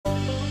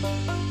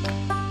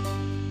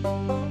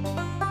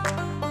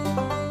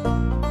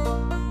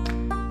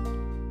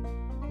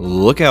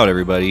Look out,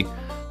 everybody.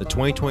 The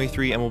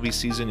 2023 MLB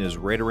season is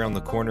right around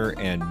the corner,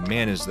 and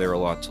man, is there a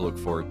lot to look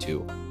forward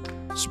to.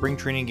 Spring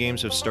training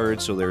games have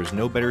started, so there is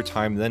no better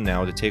time than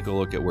now to take a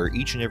look at where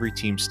each and every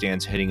team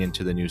stands heading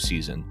into the new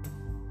season.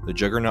 The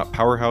juggernaut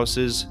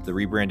powerhouses, the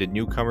rebranded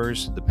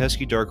newcomers, the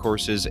pesky dark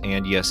horses,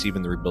 and yes,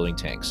 even the rebuilding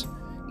tanks.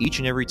 Each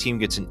and every team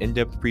gets an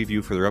in-depth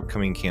preview for their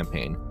upcoming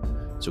campaign.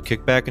 So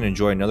kick back and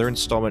enjoy another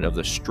installment of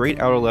the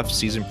Straight Outta Left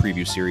Season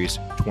Preview Series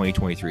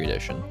 2023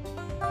 edition.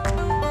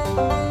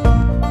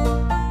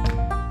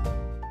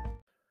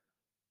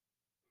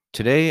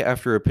 Today,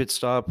 after a pit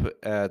stop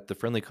at the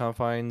friendly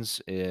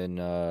confines in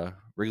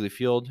Wrigley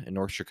Field in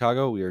North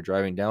Chicago, we are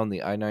driving down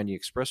the I-90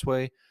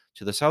 Expressway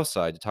to the south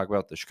side to talk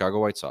about the Chicago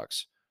White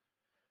Sox.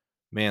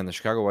 Man, the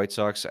Chicago White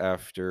Sox,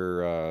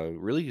 after a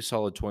really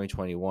solid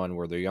 2021,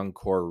 where their young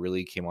core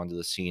really came onto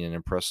the scene and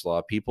impressed a lot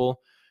of people.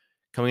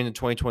 Coming into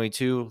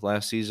 2022,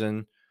 last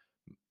season,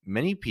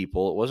 many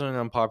people, it wasn't an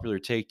unpopular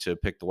take to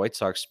pick the White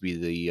Sox to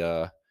be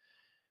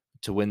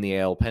to win the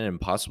AL pennant and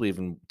possibly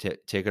even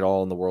take it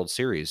all in the World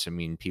Series. I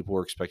mean, people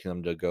were expecting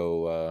them to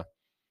go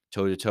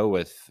toe-to-toe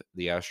with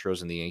the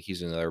Astros and the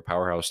Yankees and other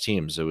powerhouse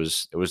teams. It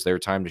was their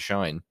time to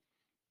shine.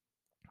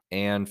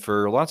 And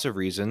for lots of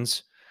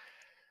reasons,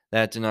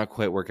 that did not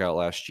quite work out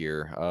last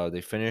year. They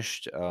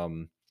finished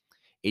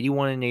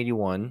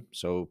 81-81,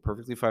 so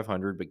perfectly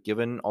 500, but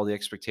given all the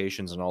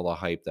expectations and all the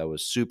hype, that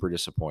was super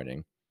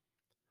disappointing.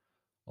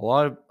 A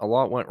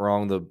lot went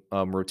wrong. The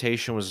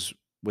rotation was,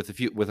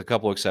 with a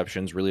couple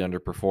exceptions, really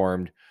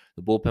underperformed.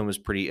 The bullpen was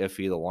pretty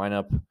iffy. The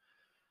lineup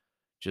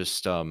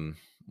just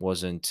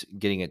wasn't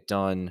getting it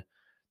done.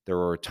 There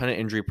were a ton of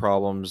injury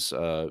problems.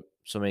 So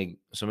many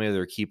of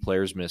their key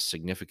players missed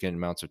significant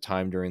amounts of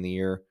time during the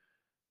year.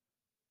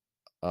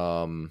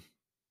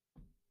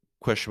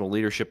 Questionable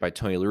leadership by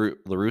Tony La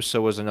Russa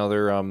was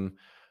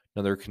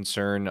another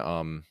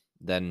concern.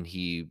 Then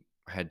he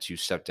had to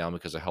step down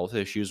because of health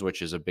issues,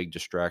 which is a big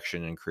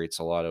distraction and creates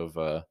a lot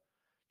of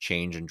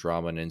change and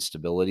drama and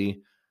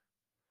instability.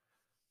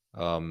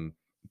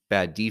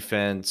 Bad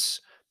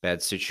defense, bad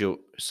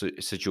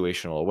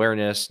situational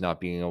awareness, not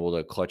being able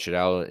to clutch it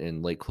out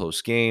in late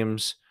close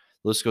games.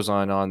 The list goes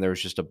on and on. There was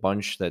just a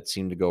bunch that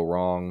seemed to go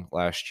wrong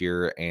last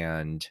year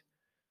and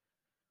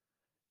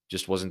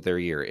just wasn't their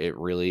year. It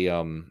really,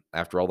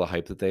 after all the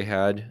hype that they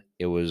had,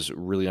 it was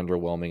really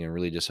underwhelming and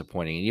really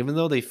disappointing. And even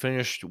though they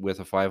finished with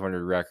a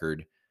 500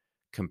 record,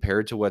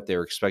 compared to what they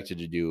were expected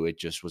to do, it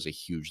just was a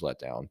huge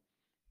letdown.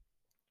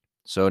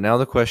 So now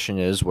the question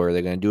is, what are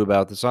they going to do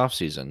about this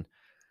offseason?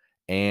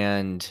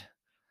 And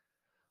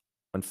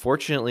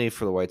unfortunately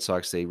for the White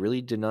Sox, they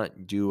really did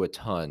not do a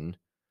ton.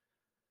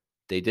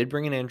 They did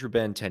bring in Andrew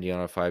Benintendi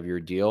on a 5-year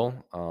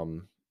deal,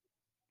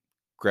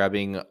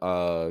 grabbing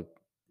a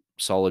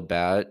solid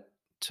bat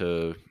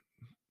to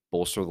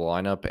bolster the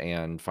lineup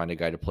and find a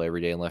guy to play every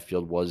day in left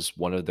field was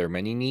one of their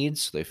many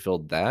needs. They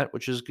filled that,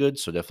 which is good,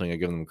 so definitely going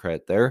to give them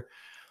credit there.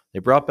 They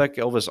brought back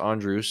Elvis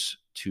Andrus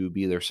to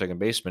be their second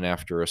baseman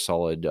after a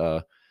solid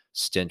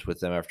stint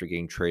with them after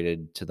getting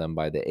traded to them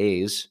by the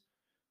A's.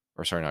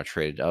 Or sorry, not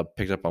traded,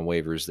 picked up on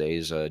waivers. The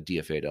A's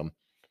DFA'd him,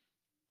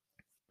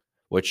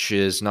 which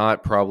is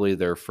not probably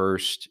their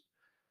first.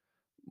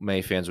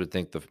 Many fans would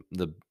think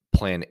the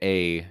plan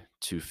A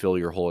to fill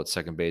your hole at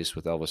second base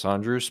with Elvis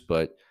Andrus,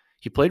 but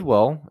he played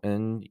well,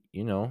 and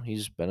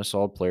he's been a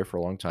solid player for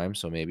a long time,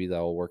 so maybe that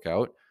will work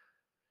out.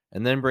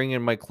 And then bring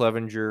in Mike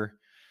Clevinger.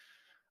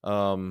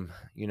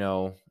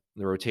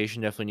 The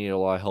rotation definitely needed a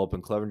lot of help,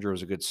 and Clevinger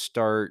was a good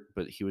start,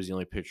 but he was the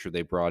only pitcher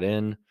they brought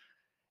in.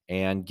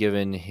 And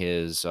given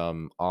his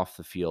off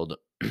the field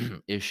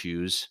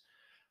issues,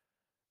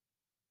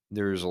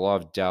 there's a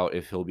lot of doubt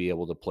if he'll be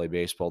able to play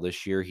baseball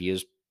this year. He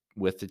is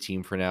with the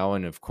team for now,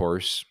 and of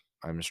course,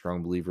 I'm a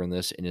strong believer in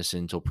this: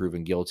 innocent until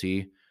proven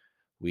guilty.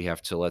 We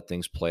have to let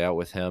things play out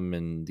with him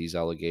and these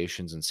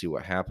allegations and see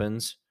what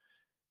happens,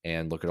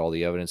 and look at all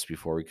the evidence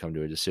before we come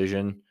to a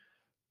decision.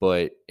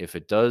 But if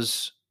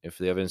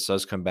the evidence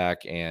does come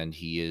back and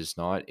he is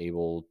not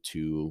able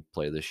to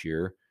play this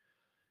year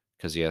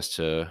because he has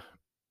to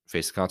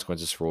face the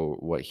consequences for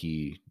what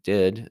he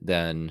did,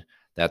 then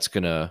that's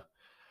going to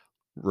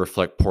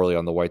reflect poorly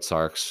on the White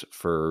Sox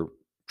for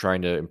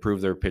trying to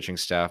improve their pitching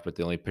staff, but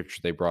the only pitcher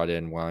they brought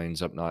in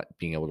winds up not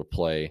being able to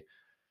play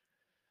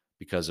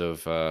because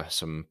of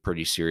some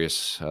pretty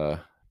serious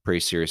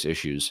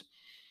issues.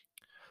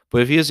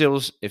 But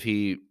if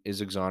he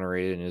is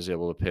exonerated and is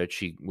able to pitch,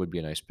 he would be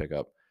a nice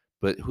pickup.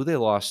 But who they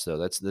lost, though,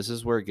 this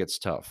is where it gets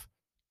tough.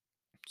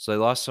 So they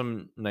lost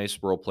some nice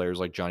role players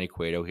like Johnny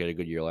Cueto. He had a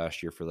good year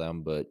last year for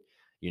them, but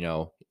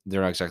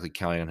they're not exactly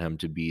counting on him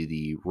to be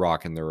the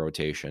rock in their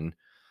rotation.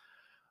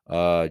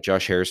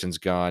 Josh Harrison's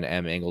gone.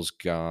 M. Engel's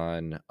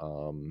gone.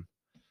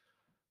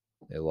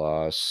 They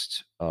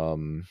lost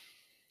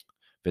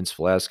Vince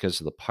Velasquez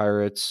to the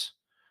Pirates.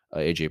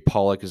 AJ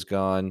Pollock is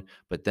gone.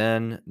 But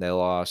then they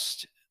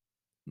lost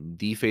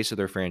the face of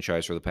their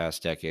franchise for the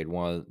past decade,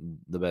 one of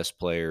the best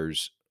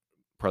players,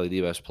 probably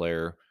the best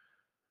player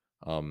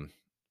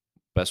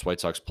best White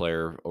Sox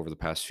player over the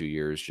past few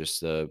years,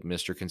 just the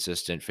Mr.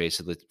 Consistent face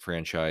of the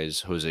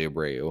franchise, Jose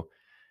Abreu.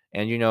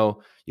 And,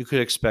 you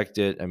could expect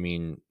it. I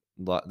mean,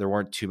 there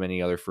weren't too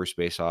many other first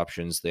base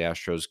options. The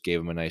Astros gave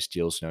him a nice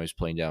deal, so now he's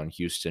playing down in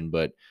Houston.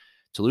 But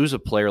to lose a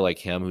player like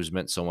him, who's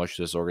meant so much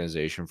to this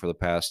organization for the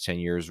past 10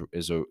 years,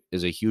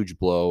 is a huge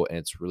blow, and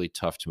it's really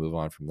tough to move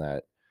on from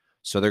that.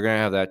 So they're going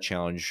to have that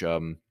challenge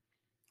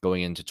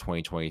going into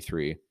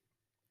 2023.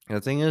 And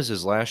the thing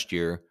is last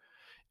year,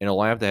 in a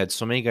lineup that had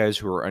so many guys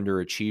who were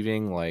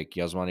underachieving, like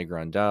Yasmani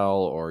Grandal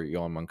or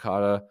Yohan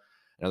Moncada,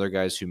 and other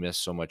guys who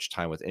missed so much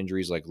time with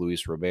injuries, like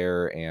Luis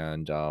Robert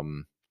and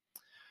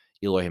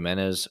Eloy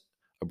Jimenez.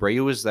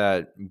 Abreu was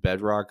that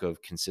bedrock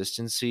of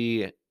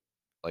consistency,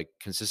 like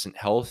consistent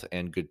health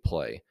and good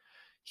play.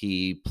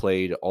 He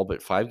played all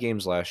but 5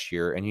 games last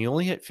year, and he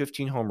only hit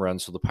 15 home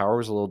runs, so the power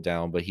was a little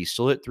down, but he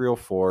still hit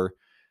 304,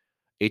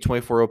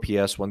 824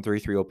 OPS,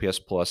 133 OPS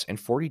plus, and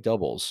 40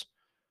 doubles.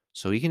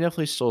 So he can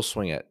definitely still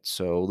swing it.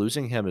 So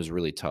losing him is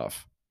really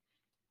tough.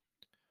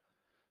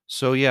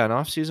 So yeah, an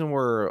offseason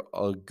where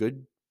a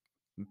good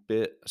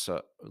bit,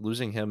 so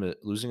losing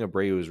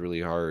Abreu is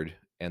really hard,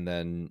 and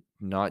then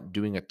not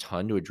doing a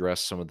ton to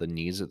address some of the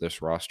needs that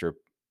this roster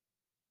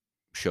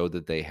showed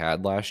that they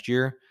had last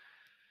year.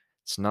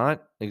 It's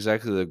not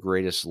exactly the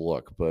greatest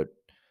look, but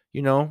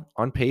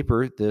on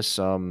paper this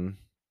White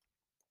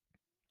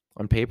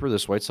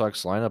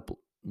Sox lineup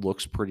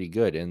looks pretty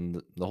good,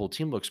 and the whole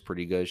team looks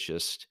pretty good. It's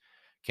just,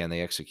 can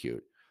they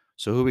execute?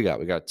 So who we got?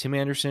 We got Tim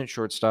Anderson at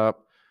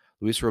shortstop,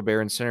 Luis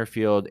Robert in center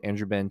field,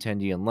 Andrew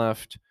Benintendi in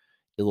left,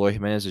 Eloy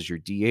Jimenez is your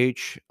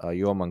DH,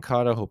 Yoel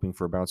Moncada hoping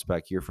for a bounce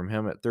back year from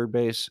him at third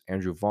base,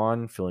 Andrew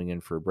Vaughn filling in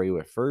for Abreu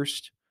at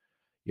first,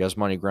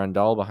 Yasmani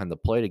Grandal behind the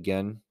plate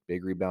again,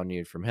 big rebound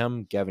needed from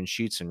him, Gavin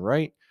Sheets in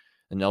right,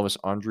 and Elvis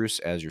Andrus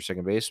as your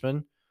second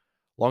baseman.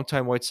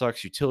 Longtime White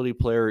Sox utility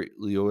player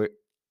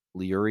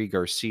Leury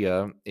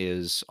Garcia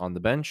is on the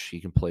bench.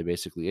 He can play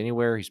basically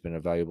anywhere. He's been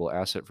a valuable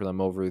asset for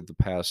them over the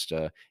past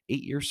 8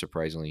 years,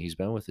 surprisingly. He's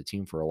been with the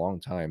team for a long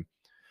time.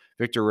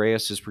 Victor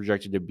Reyes is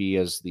projected to be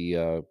as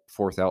the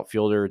fourth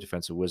outfielder,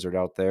 defensive wizard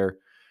out there.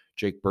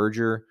 Jake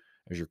Berger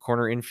as your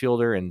corner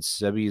infielder, and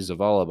Sebi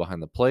Zavala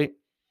behind the plate.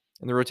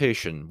 In the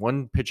rotation,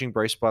 one pitching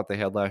bright spot they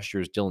had last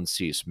year is Dylan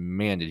Cease.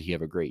 Man, did he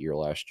have a great year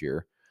last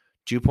year.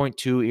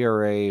 2.2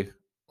 ERA,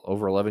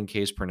 over 11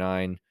 Ks per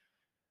nine.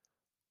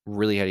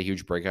 Really had a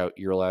huge breakout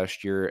year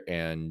last year,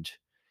 and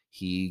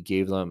he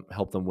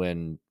helped them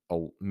win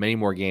many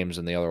more games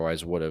than they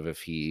otherwise would have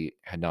if he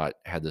had not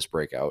had this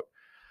breakout.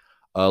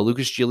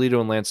 Lucas Giolito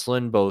and Lance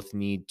Lynn both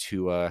need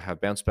to have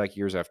bounce back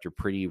years after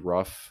pretty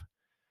rough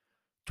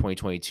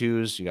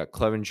 2022s. You got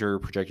Clevenger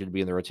projected to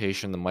be in the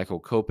rotation, the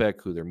Michael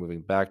Kopech, who they're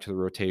moving back to the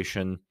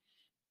rotation.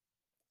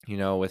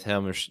 With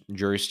him,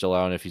 jury's still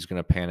out on if he's going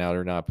to pan out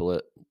or not,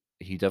 but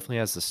he definitely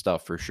has the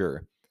stuff for sure.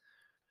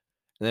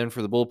 And then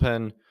for the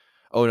bullpen,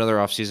 another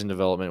offseason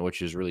development,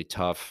 which is really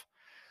tough.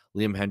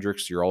 Liam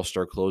Hendricks, your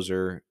all-star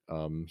closer,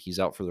 he's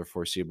out for the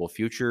foreseeable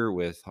future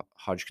with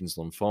Hodgkin's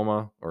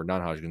lymphoma, or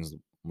non-Hodgkin's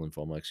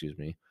lymphoma, excuse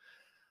me.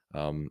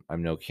 I'm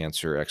no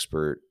cancer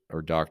expert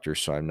or doctor,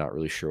 so I'm not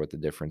really sure what the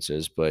difference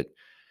is, but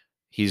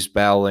he's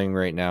battling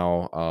right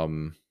now.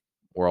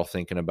 We're all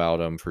thinking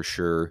about him for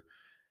sure.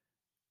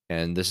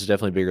 And this is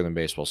definitely bigger than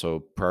baseball. So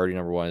priority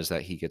number one is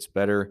that he gets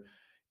better.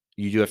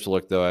 You do have to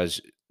look, though,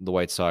 as the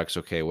White Sox,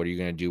 okay, what are you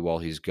going to do while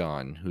he's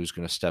gone? Who's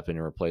going to step in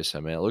and replace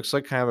him? And it looks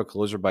like kind of a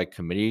closer by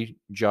committee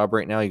job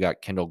right now. You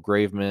got Kendall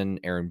Graveman,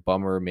 Aaron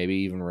Bummer, maybe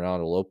even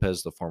Ronaldo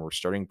Lopez, the former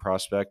starting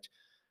prospect,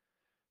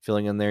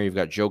 filling in there. You've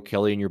got Joe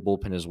Kelly in your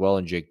bullpen as well,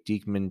 and Jake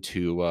Diekman,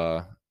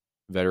 two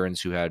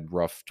veterans who had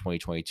rough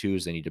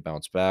 2022s. They need to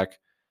bounce back.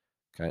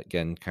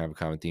 Again, kind of a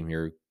common theme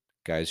here,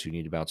 guys who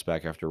need to bounce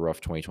back after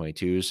rough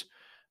 2022s.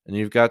 And then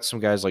you've got some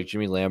guys like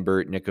Jimmy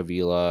Lambert, Nick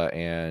Avila,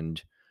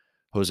 and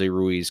Jose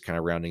Ruiz kind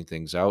of rounding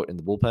things out in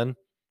the bullpen.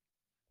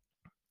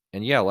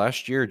 And yeah,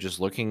 last year, just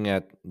looking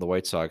at the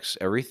White Sox,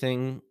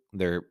 everything,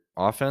 their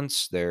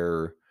offense,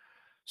 their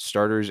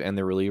starters, and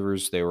their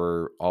relievers, they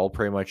were all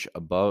pretty much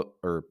above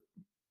or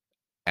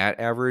at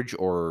average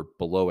or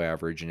below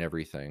average in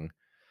everything.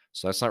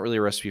 So that's not really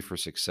a recipe for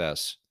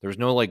success. There's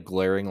no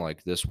glaring,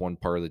 this one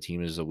part of the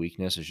team is a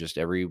weakness. It's just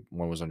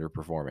everyone was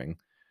underperforming.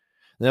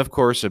 And then, of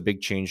course, a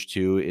big change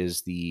too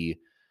is the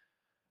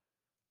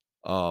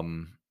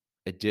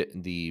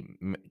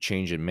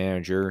change in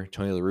manager.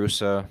 Tony La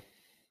Russa,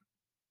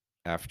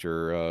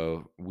 after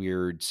a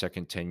weird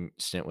second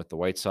stint with the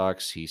White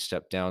Sox, he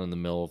stepped down in the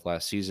middle of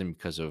last season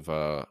because of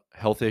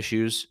health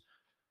issues.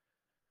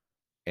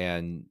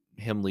 And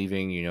him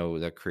leaving,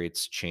 that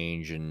creates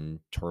change and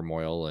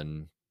turmoil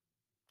and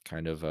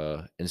kind of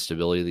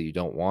instability that you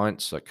don't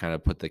want. So it kind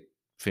of put the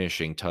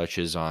finishing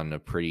touches on a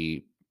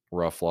pretty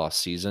rough lost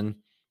season.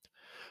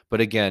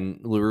 But again,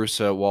 La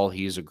Russa, while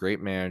he's a great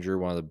manager,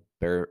 one of the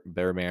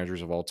better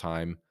managers of all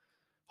time,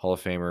 Hall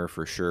of Famer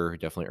for sure,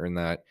 definitely earned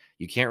that.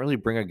 You can't really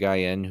bring a guy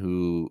in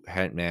who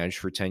hadn't managed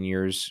for 10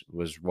 years,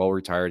 was well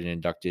retired and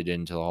inducted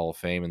into the Hall of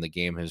Fame, and the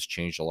game has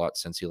changed a lot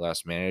since he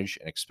last managed,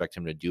 and expect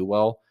him to do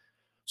well.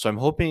 So I'm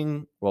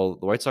hoping, well,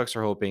 the White Sox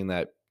are hoping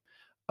that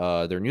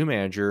their new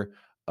manager,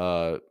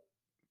 uh,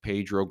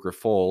 Pedro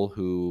Grifol,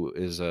 who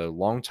is a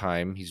long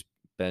time, he's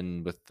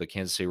been with the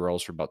Kansas City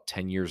Royals for about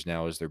 10 years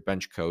now as their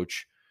bench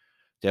coach.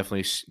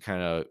 Definitely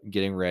kind of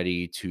getting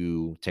ready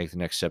to take the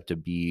next step to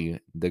be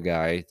the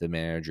guy, the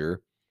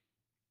manager.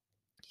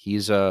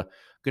 He's going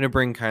to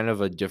bring kind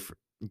of a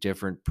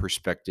different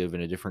perspective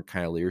and a different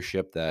kind of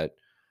leadership that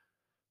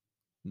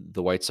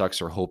the White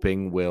Sox are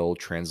hoping will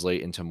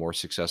translate into more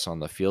success on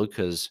the field,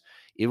 because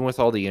even with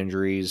all the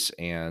injuries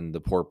and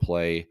the poor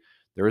play,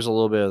 there is a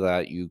little bit of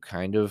that. You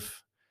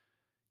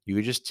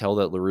could just tell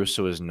that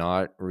LaRusso is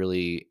not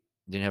really,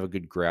 didn't have a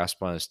good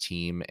grasp on his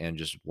team and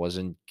just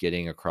wasn't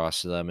getting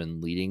across to them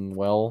and leading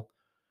well.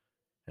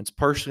 It's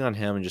partially on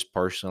him and just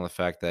partially on the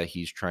fact that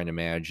he's trying to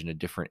manage in a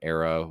different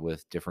era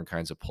with different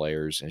kinds of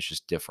players, and it's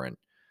just different.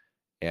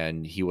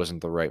 And he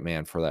wasn't the right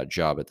man for that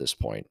job at this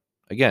point.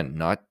 Again,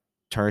 not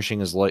tarnishing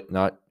his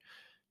not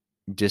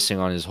dissing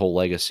on his whole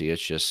legacy. It's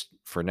just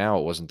for now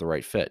it wasn't the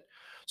right fit.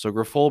 So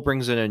Grifol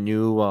brings in a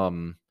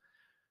new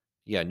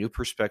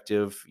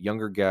perspective,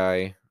 younger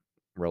guy.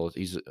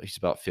 He's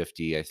about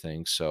 50, I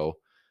think. So,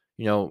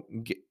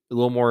 get a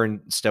little more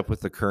in step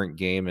with the current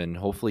game, and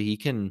hopefully he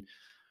can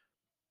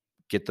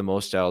get the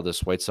most out of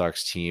this White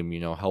Sox team.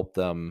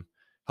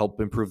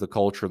 Help improve the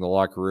culture in the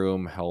locker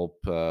room, help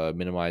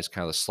minimize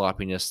kind of the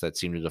sloppiness that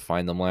seemed to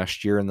define them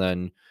last year, and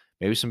then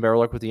maybe some better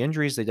luck with the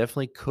injuries. They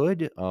definitely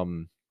could,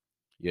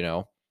 you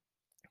know,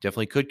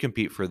 definitely could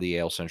compete for the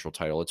AL Central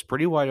title. It's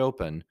pretty wide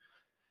open.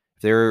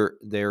 They're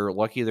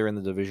lucky they're in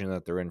the division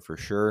that they're in for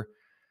sure.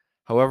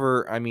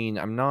 However, I mean,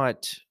 I'm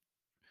not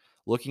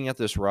looking at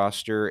this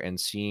roster and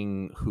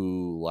seeing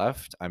who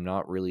left. I'm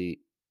not really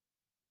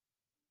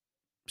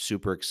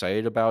super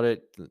excited about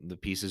it. The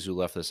pieces who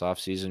left this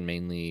offseason,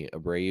 mainly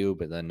Abreu,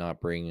 but then not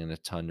bringing in a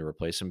ton to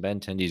replace him. Ben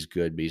Tendy's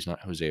good, but he's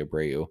not Jose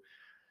Abreu.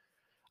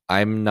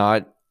 I'm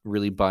not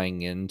really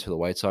buying into the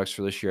White Sox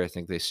for this year. I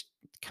think they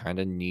kind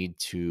of need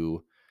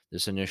to.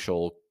 This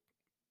initial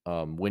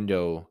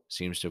window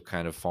seems to have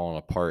kind of fallen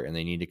apart, and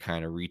they need to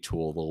kind of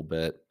retool a little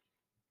bit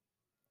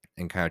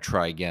and kind of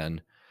try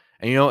again.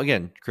 And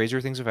again, crazier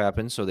things have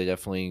happened, so they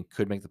definitely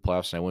could make the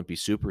playoffs, and I wouldn't be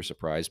super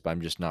surprised, but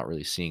I'm just not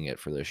really seeing it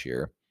for this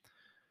year.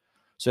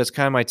 So that's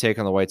kind of my take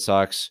on the White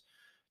Sox.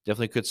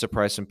 Definitely could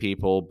surprise some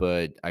people,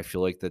 but I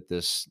feel like that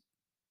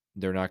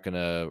they're not going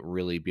to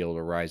really be able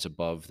to rise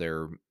above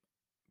their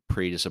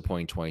pretty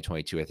disappointing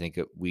 2022. I think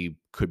we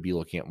could be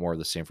looking at more of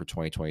the same for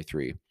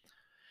 2023.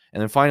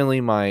 And then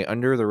finally, my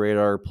under the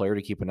radar player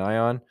to keep an eye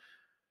on,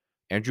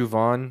 Andrew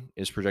Vaughn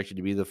is projected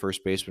to be the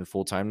first baseman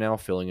full time now,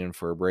 filling in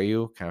for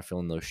Abreu, kind of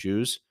filling those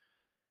shoes.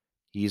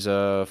 He's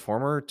a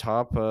former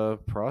top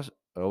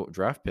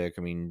draft pick.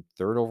 I mean,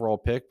 third overall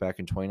pick back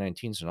in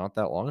 2019, so not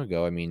that long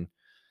ago. I mean,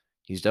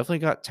 he's definitely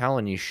got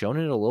talent. He's shown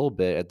it a little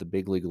bit at the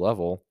big league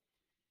level.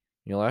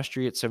 Last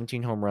year he hit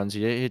 17 home runs. He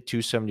did hit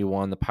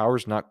 271. The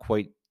power's not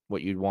quite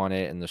what you'd want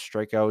it, and the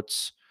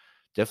strikeouts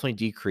definitely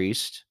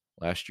decreased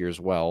last year as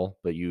well.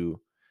 But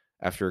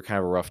after kind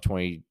of a rough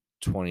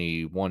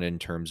 2021 in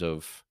terms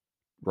of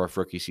rough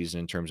rookie season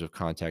in terms of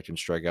contact and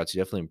strikeouts, he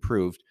definitely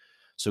improved.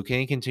 So can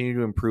he continue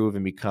to improve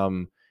and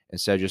become,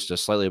 instead of just a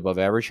slightly above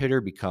average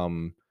hitter,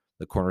 become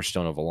the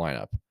cornerstone of a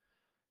lineup?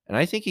 And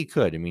I think he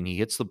could. I mean, he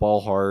hits the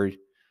ball hard.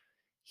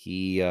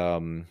 He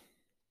looking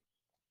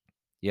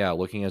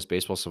at his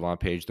baseball savant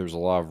page, there's a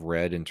lot of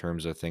red in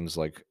terms of things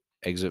like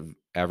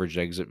average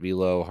exit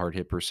velo, hard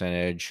hit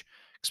percentage,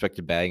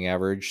 expected batting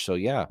average. So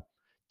yeah,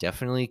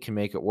 definitely can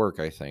make it work,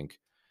 I think.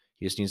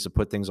 He just needs to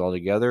put things all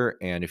together,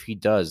 and if he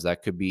does,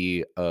 that could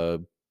be a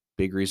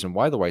big reason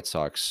why the White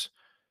Sox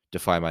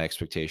defy my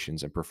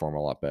expectations and perform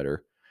a lot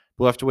better.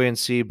 We'll have to wait and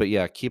see, but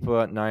yeah, keep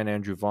an eye on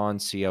Andrew Vaughn,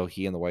 see how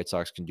he and the White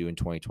Sox can do in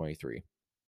 2023.